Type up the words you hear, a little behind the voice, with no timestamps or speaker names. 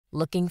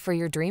Looking for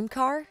your dream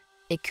car?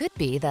 It could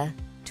be the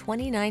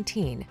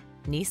 2019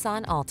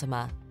 Nissan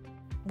Altima.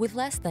 With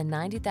less than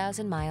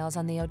 90,000 miles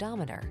on the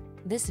odometer,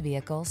 this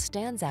vehicle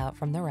stands out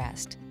from the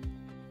rest.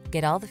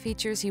 Get all the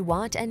features you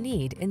want and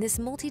need in this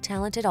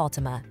multi-talented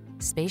Altima.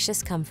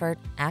 Spacious comfort,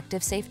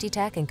 active safety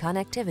tech and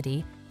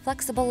connectivity,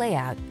 flexible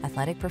layout,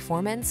 athletic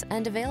performance,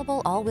 and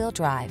available all-wheel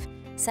drive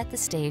set the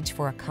stage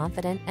for a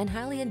confident and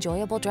highly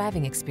enjoyable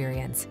driving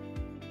experience.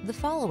 The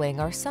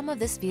following are some of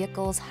this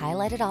vehicle's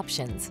highlighted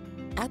options: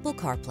 Apple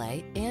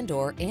CarPlay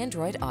and/or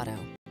Android Auto,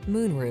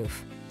 moonroof,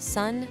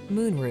 sun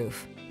moonroof,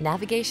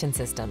 navigation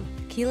system,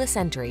 keyless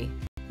entry,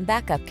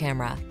 backup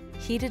camera,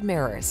 heated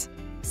mirrors,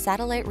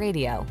 satellite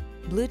radio,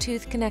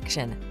 Bluetooth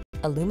connection,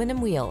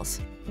 aluminum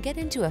wheels. Get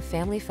into a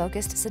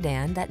family-focused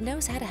sedan that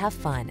knows how to have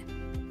fun.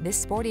 This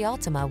sporty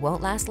Altima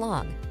won't last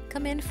long.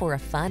 Come in for a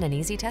fun and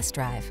easy test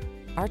drive.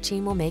 Our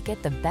team will make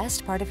it the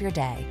best part of your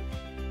day.